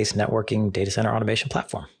intent-based networking data center automation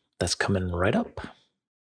platform. That's coming right up.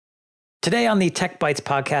 Today on the Tech Bytes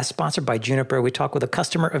podcast, sponsored by Juniper, we talk with a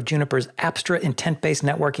customer of Juniper's Apstra intent-based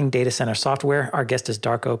networking data center software. Our guest is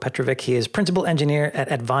Darko Petrovic. He is principal engineer at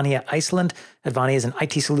Advania Iceland. Advania is an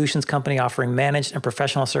IT solutions company offering managed and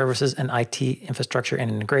professional services and IT infrastructure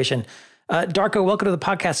and integration. Darko, welcome to the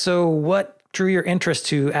podcast. So what drew your interest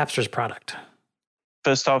to Apstra's product?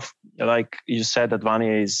 First off, like you said,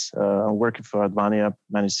 Advania is working for Advania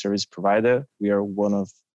managed service provider. We are one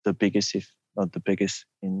of the biggest, if not the biggest,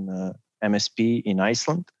 in MSP in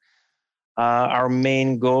Iceland. Our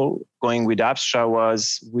main goal going with Apstra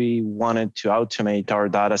was we wanted to automate our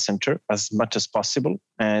data center as much as possible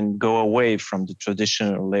and go away from the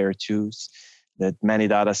traditional layer 2s that many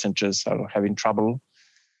data centers are having trouble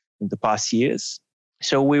in the past years.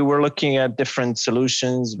 So we were looking at different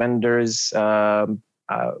solutions, vendors,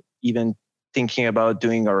 even thinking about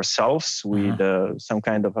doing ourselves with some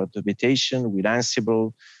kind of automation with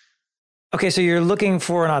Ansible. Okay, so you're looking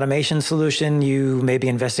for an automation solution. You maybe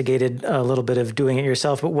investigated a little bit of doing it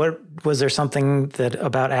yourself, but what was there something that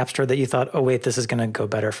about Apstra that you thought, oh wait, this is going to go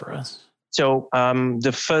better for us? So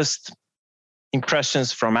the first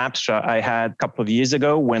impressions from Apstra I had a couple of years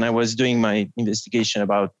ago when I was doing my investigation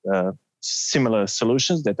about similar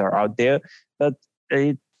solutions that are out there, but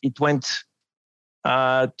it went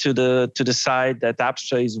to the side that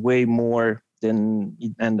Apstra is way more than,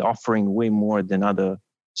 and offering way more than other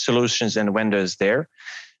solutions and vendors there,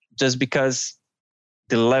 just because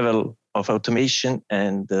the level of automation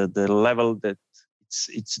and the level that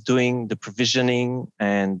it's doing, the provisioning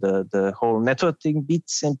and the whole networking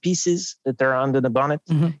bits and pieces that are under the bonnet,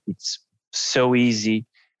 it's so easy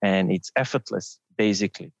and it's effortless,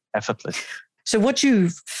 basically effortless. So what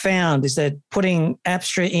you've found is that putting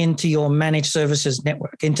Apstra into your managed services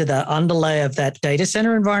network, into the underlay of that data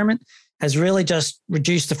center environment, has really just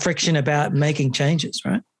reduced the friction about making changes,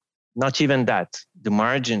 right? Not even that. The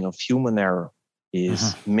margin of human error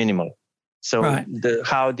is minimal. So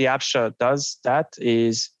how the Apstra does that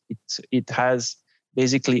is it has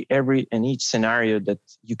basically every and each scenario that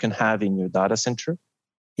you can have in your data center.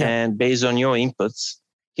 Yeah. And based on your inputs,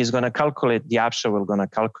 the Apstra will going to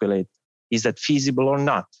calculate, is that feasible or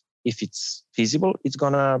not? If it's feasible, it's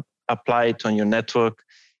going to apply it on your network.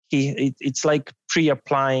 It's like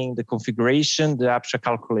pre-applying the configuration. The Apstra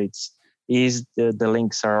calculates, is the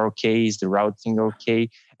links are okay? Is the routing okay?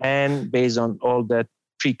 And based on all that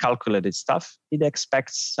pre-calculated stuff, it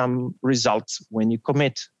expects some results when you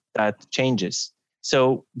commit that changes.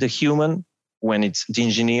 So the human, when it's the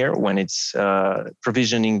engineer, when it's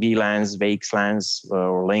provisioning VLANs, VXLANs,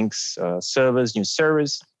 or links, servers, new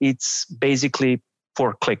servers, it's basically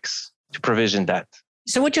 4 clicks to provision that.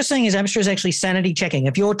 So what you're saying is Apstra is actually sanity checking.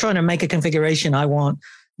 If you're trying to make a configuration, I want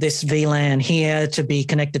this VLAN here to be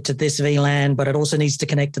connected to this VLAN, but it also needs to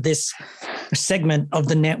connect to this segment of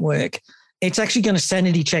the network. It's actually going to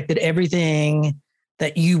sanity check that everything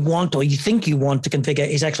that you want or you think you want to configure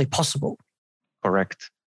is actually possible. Correct.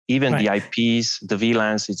 Even the IPs, the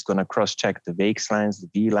VLANs, it's going to cross-check the VXLANs, the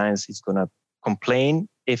VLANs. It's going to complain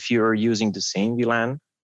if you're using the same VLAN.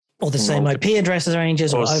 Or the same IP addresses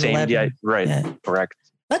ranges or overlapping. Correct.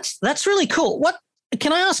 That's really cool. What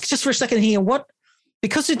can I ask just for a second here?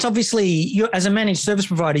 Because it's obviously, you as a managed service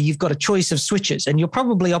provider, you've got a choice of switches and you're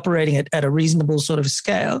probably operating it at a reasonable sort of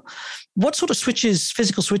scale. What sort of switches,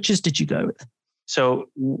 physical switches did you go with? So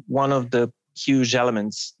one of the huge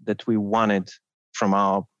elements that we wanted from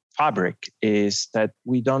our fabric is that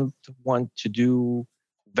we don't want to do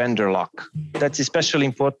vendor lock. That's especially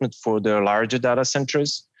important for the larger data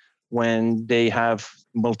centers when they have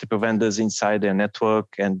multiple vendors inside their network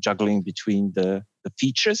and juggling between the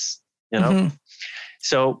features,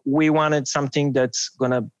 So we wanted something that's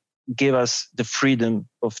going to give us the freedom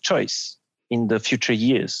of choice in the future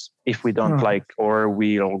years. If we don't like, or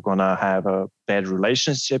we are going to have a bad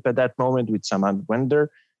relationship at that moment with some other vendor,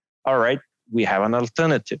 all right, we have an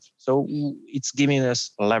alternative. So it's giving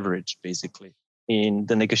us leverage, basically, in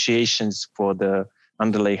the negotiations for the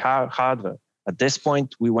underlay hardware. At this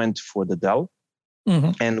point, we went for the Dell,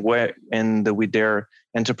 and with their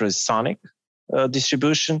enterprise Sonic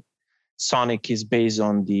distribution. Sonic is based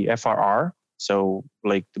on the FRR. So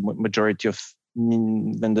like the majority of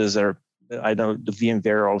vendors are, I know the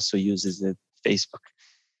VMware also uses it, Facebook.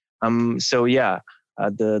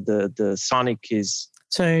 The Sonic is...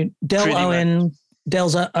 So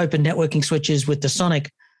Dell's open networking switches with the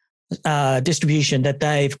Sonic distribution that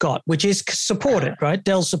they've got, which is supported, right?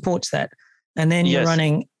 Dell supports that. And then you're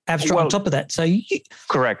running Apstra on top of that. So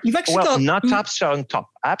correct. You've actually got... not Apstra on top.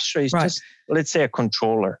 Apstra is just, let's say, a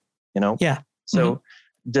controller, Yeah. So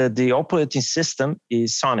the operating system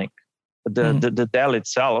is Sonic. The Dell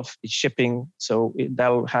itself is shipping. So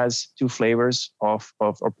Dell has two flavors of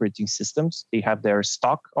operating systems. They have their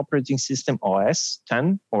stock operating system, OS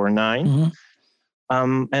 10 or 9.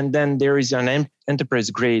 And then there is an enterprise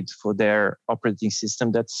grade for their operating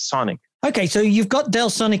system that's Sonic. Okay, so you've got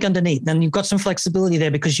Dell Sonic underneath, and you've got some flexibility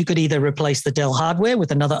there because you could either replace the Dell hardware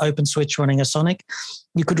with another open switch running a Sonic.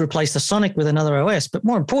 You could replace the Sonic with another OS. But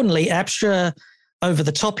more importantly, Apstra over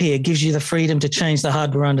the top here gives you the freedom to change the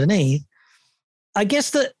hardware underneath. I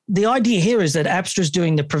guess the idea here is that Apstra is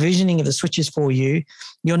doing the provisioning of the switches for you.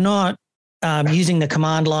 You're not using the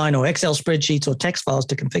command line or Excel spreadsheets or text files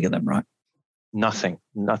to configure them, right? Nothing.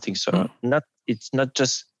 So it's not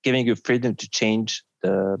just giving you freedom to change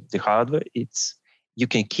the hardware. It's you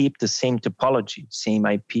can keep the same topology, same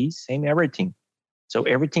IP, same everything. So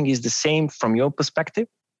everything is the same from your perspective,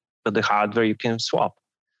 but the hardware you can swap.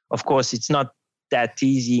 Of course, it's not that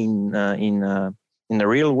easy in the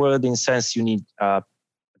real world. In sense, you need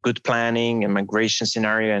good planning and migration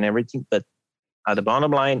scenario and everything. But at the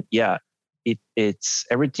bottom line, it's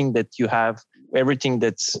everything that you have, everything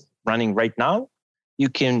that's running right now. You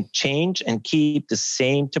can change and keep the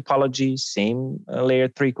same topology, same layer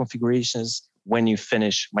 3 configurations when you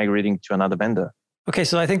finish migrating to another vendor. Okay,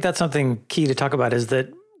 so I think that's something key to talk about is that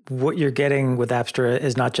what you're getting with Apstra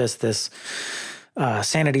is not just this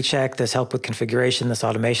sanity check, this help with configuration, this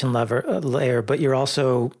automation layer, but you're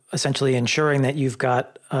also essentially ensuring that you've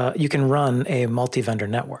got, you can run a multi-vendor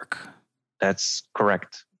network. That's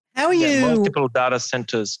correct. How are you? Multiple data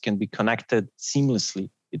centers can be connected seamlessly.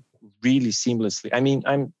 Really seamlessly. I mean,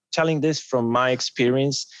 I'm telling this from my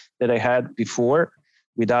experience that I had before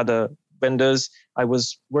with other vendors. I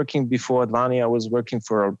was working before Advani. I was working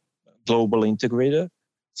for a global integrator.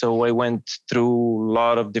 So I went through a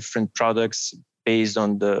lot of different products based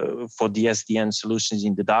on for the SDN solutions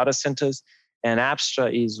in the data centers. And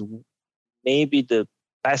Apstra is maybe the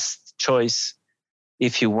best choice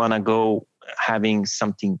if you want to go having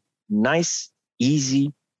something nice,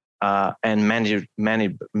 easy, and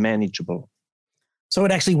manageable. So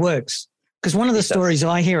it actually works. Because one of the stories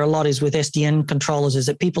I hear a lot is with SDN controllers is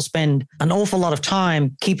that people spend an awful lot of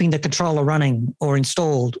time keeping the controller running or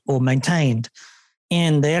installed or maintained.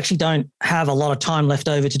 And they actually don't have a lot of time left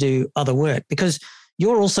over to do other work because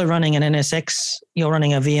you're also running an NSX, you're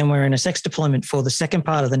running a VMware NSX deployment for the second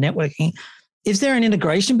part of the networking. Is there an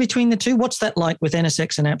integration between the two? What's that like with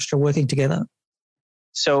NSX and Apstra working together?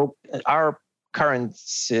 So our current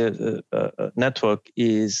network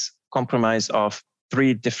is comprised of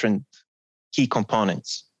 3 different key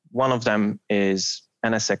components. One of them is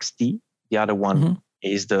NSXT. The other one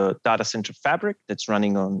is the data center fabric that's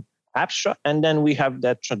running on Apstra. And then we have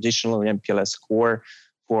that traditional MPLS core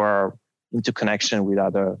for interconnection with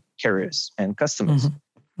other carriers and customers.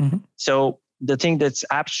 So the thing that's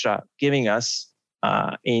Apstra giving us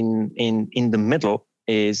in the middle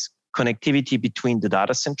is connectivity between the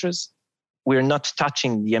data centers. We're not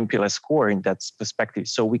touching the MPLS core in that perspective.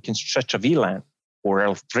 So we can stretch a VLAN or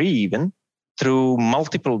L3 even, through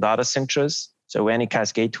multiple data centers. So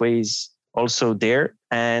Anycast gateway is also there,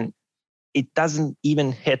 and it doesn't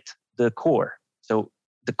even hit the core. So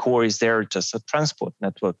the core is there, just a transport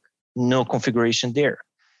network, no configuration there.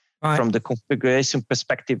 Right. From the configuration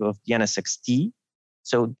perspective of the NSXT,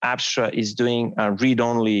 so Apstra is doing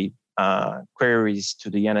read-only queries to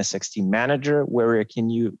the NSXT manager, where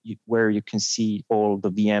you can see all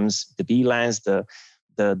the VMs, the VLANs, the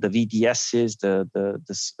VDSs,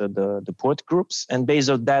 the port groups, and based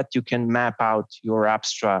on that, you can map out your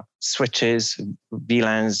Apstra switches,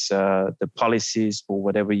 VLANs, the policies, or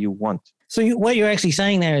whatever you want. So what you're actually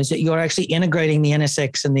saying there is that you're actually integrating the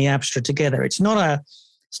NSX and the Apstra together. It's not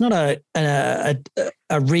a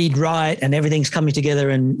read write and everything's coming together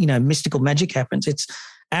and mystical magic happens. It's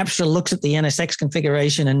Apstra looks at the NSX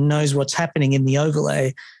configuration and knows what's happening in the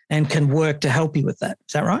overlay and can work to help you with that.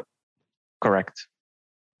 Is that right? Correct.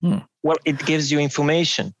 Well, it gives you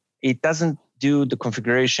information. It doesn't do the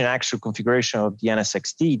actual configuration of the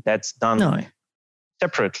NSXT. That's done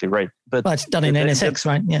separately, right? But it's done in NSX,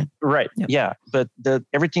 right? Yeah. Right. Yep. Yeah. But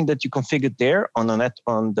everything that you configured there on the net,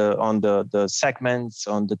 on the segments,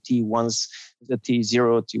 on the T1s, the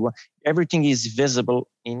T0, T1, everything is visible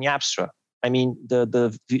in Apstra. I mean,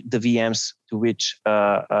 the VMs to which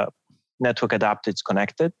network adapter is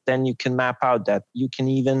connected, then you can map out that. You can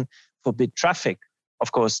even forbid traffic.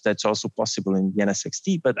 Of course, that's also possible in the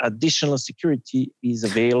NSXT, but additional security is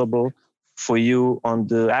available for you on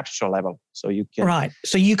the Apstra level. So you can... Right.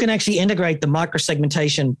 So you can actually integrate the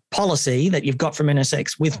microsegmentation policy that you've got from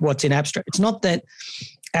NSX with what's in Apstra. It's not that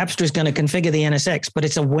Apstra is going to configure the NSX, but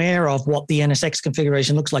it's aware of what the NSX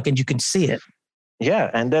configuration looks like and you can see it. Yeah,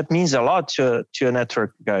 and that means a lot to a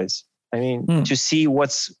network, guys. I mean, to see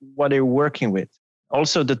what they're working with.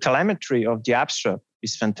 Also, the telemetry of the Apstra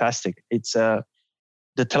is fantastic. It's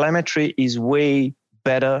the telemetry is way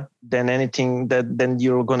better than anything than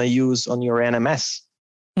you're going to use on your NMS.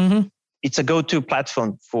 Mm-hmm. It's a go-to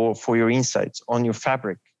platform for your insights on your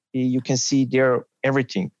fabric. You can see there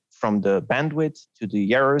everything from the bandwidth to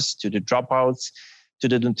the errors to the dropouts to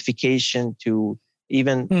the notification to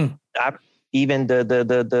even the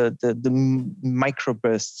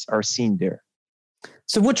microbursts are seen there.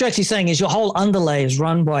 So what you're actually saying is your whole underlay is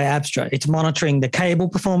run by Apstra. It's monitoring the cable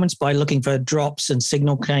performance by looking for drops and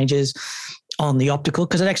signal changes on the optical,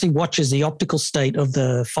 because it actually watches the optical state of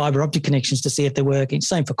the fiber optic connections to see if they're working.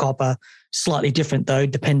 Same for copper, slightly different though,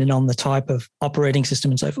 depending on the type of operating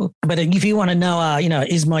system and so forth. But if you want to know,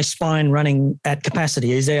 is my spine running at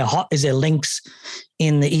capacity? Is there links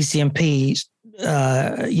in the ECMP,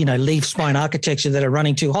 leaf spine architecture that are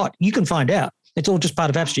running too hot? You can find out. It's all just part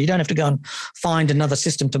of Apstra. You don't have to go and find another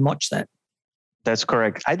system to match that. That's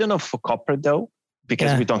correct. I don't know for copper though,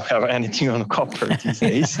 because we don't have anything on copper these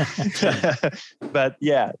days. But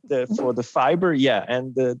for the fiber,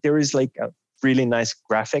 and there is like a really nice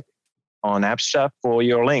graphic on Apstra for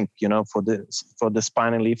your link, for the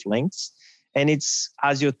spine and leaf links. And it's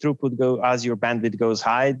as your throughput as your bandwidth goes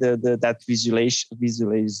high, that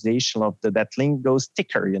visualization of that link goes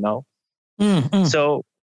thicker, So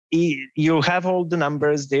you have all the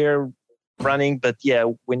numbers there running, but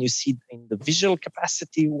when you see in the visual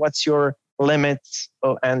capacity, what's your limits?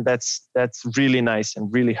 And that's really nice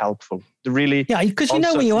and really helpful. Because you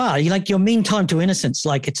know where you are. You like your mean time to innocence,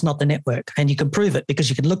 like it's not the network, and you can prove it because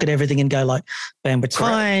you can look at everything and go like, bandwidth's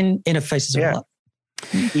fine, interfaces are up.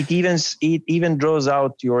 It even draws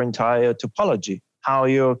out your entire topology, how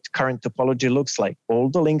your current topology looks like. All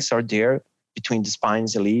the links are there between the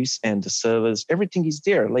spines, the leaves, and the servers. Everything is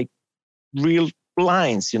there, like real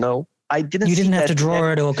lines. You didn't have to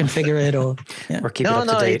draw it or configure it or keep it up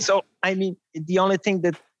to date. So I mean, the only thing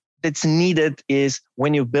that's needed is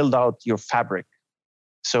when you build out your fabric.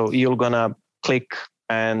 So you're gonna click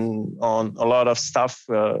on a lot of stuff,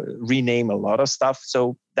 rename a lot of stuff.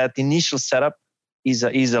 So that initial setup is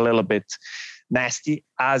a little bit nasty,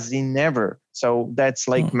 as in never. So that's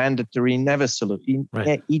like mandatory in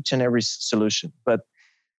each and every solution. But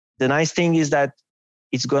the nice thing is that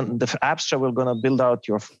the Apstra will gonna build out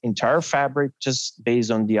your entire fabric just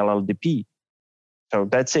based on the LLDP. So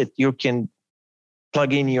that's it. You can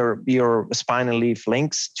plug in your spine and leaf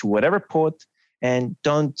links to whatever port, and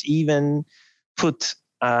don't even put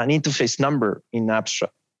an interface number in Apstra.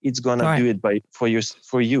 It's gonna do it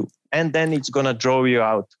for you, and then it's gonna draw you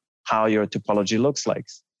out how your topology looks like.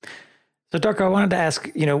 So Darko, I wanted to ask,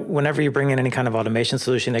 whenever you bring in any kind of automation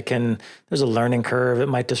solution, there's a learning curve. It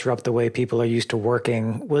might disrupt the way people are used to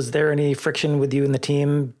working. Was there any friction with you and the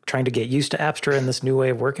team trying to get used to Apstra and this new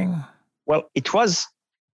way of working? Well, it was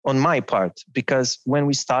on my part, because when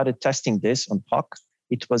we started testing this on POC,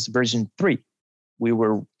 it was version 3. we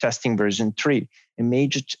were testing version 3. And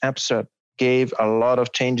Major Apstra gave a lot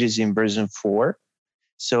of changes in version 4.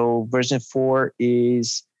 So version 4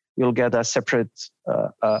 is, you'll get a separate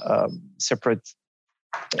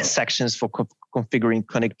sections for configuring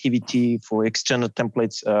connectivity, for external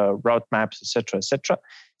templates, route maps, etc., etc.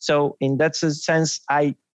 So in that sense,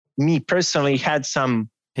 me personally had some.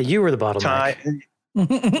 Hey, you were the bottleneck.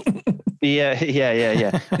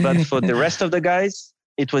 Yeah. But for the rest of the guys,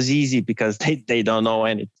 it was easy because they don't know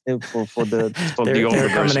anything for the older they're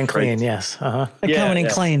coming in clean, right? yes. They're coming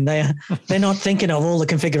in clean. They're not thinking of all the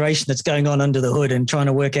configuration that's going on under the hood and trying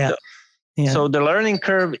to work out. So the learning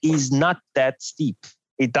curve is not that steep.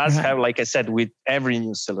 It does have, like I said, with every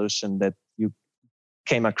new solution that you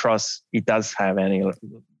came across, it does have a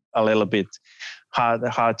little bit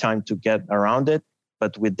hard time to get around it.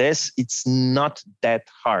 But with this, it's not that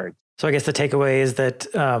hard. So I guess the takeaway is that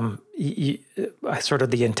sort of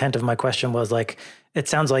the intent of my question was like, it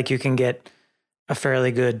sounds like you can get a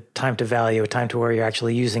fairly good time to value, a time to where you're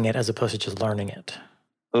actually using it as opposed to just learning it.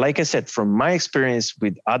 Like I said, from my experience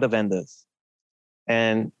with other vendors,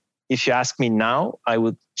 and if you ask me now, I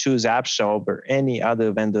would choose Apstra over any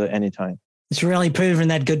other vendor anytime. It's really proven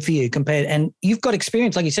that good for you compared, and you've got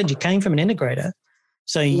experience. Like you said, you came from an integrator.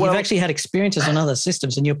 So you've actually had experiences on other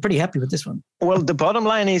systems and you're pretty happy with this one. Well, the bottom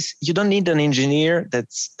line is you don't need an engineer that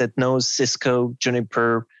knows Cisco,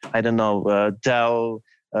 Juniper, I don't know, Dell,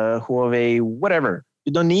 Huawei, whatever.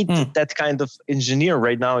 You don't need that kind of engineer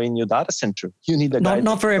right now in your data center. You need a guy.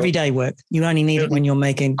 Not for everyday work. You only need it when you're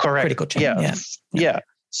making critical change. Yeah.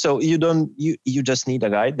 So you just need a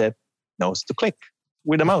guy that knows to click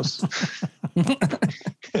with a mouse.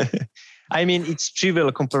 I mean, it's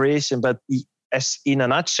trivial comparison, but as in a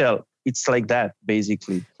nutshell, it's like that,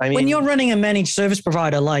 basically. I mean, when you're running a managed service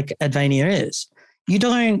provider like Advania is, you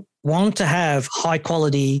don't want to have high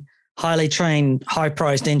quality, highly trained, high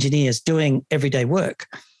priced engineers doing everyday work.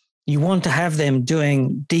 You want to have them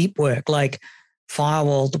doing deep work like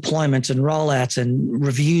firewall deployments and rollouts and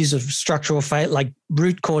reviews of structural like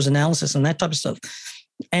root cause analysis and that type of stuff.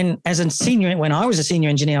 And as a senior, when I was a senior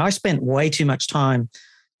engineer, I spent way too much time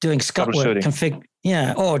doing scut work,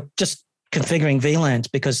 or just configuring VLANs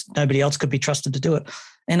because nobody else could be trusted to do it.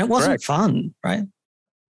 And it wasn't fun, right?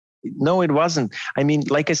 No, it wasn't. I mean,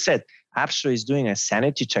 like I said, Apstra is doing a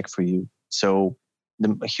sanity check for you. So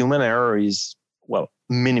the human error is,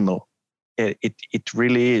 minimal. It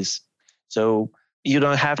really is. So you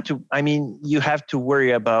don't have to, you have to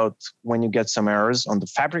worry about when you get some errors on the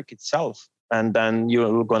fabric itself. And then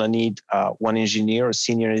you're going to need one engineer or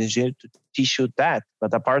senior engineer to teach you that.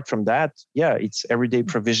 But apart from that, it's everyday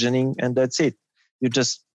provisioning, and that's it. You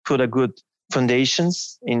just put a good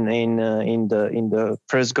foundations in the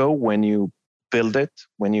first go when you build it,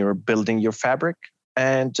 when you're building your fabric,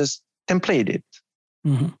 and just template it.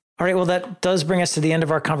 Mm-hmm. All right. Well, that does bring us to the end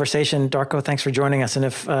of our conversation. Darko, thanks for joining us. And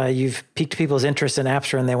if you've piqued people's interest in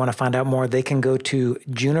Apstra and they want to find out more, they can go to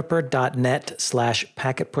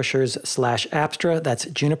juniper.net/packetpushers/Apstra. That's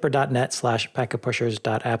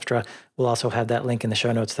juniper.net/packetpushers.apstra. We'll also have that link in the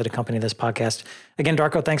show notes that accompany this podcast. Again,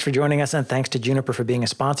 Darko, thanks for joining us. And thanks to Juniper for being a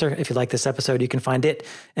sponsor. If you like this episode, you can find it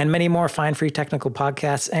and many more fine free technical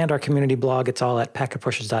podcasts and our community blog. It's all at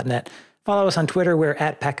packetpushers.net. Follow us on Twitter. We're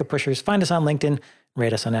at packetpushers. Find us on LinkedIn.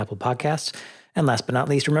 Rate us on Apple Podcasts. And last but not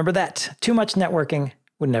least, remember that too much networking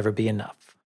would never be enough.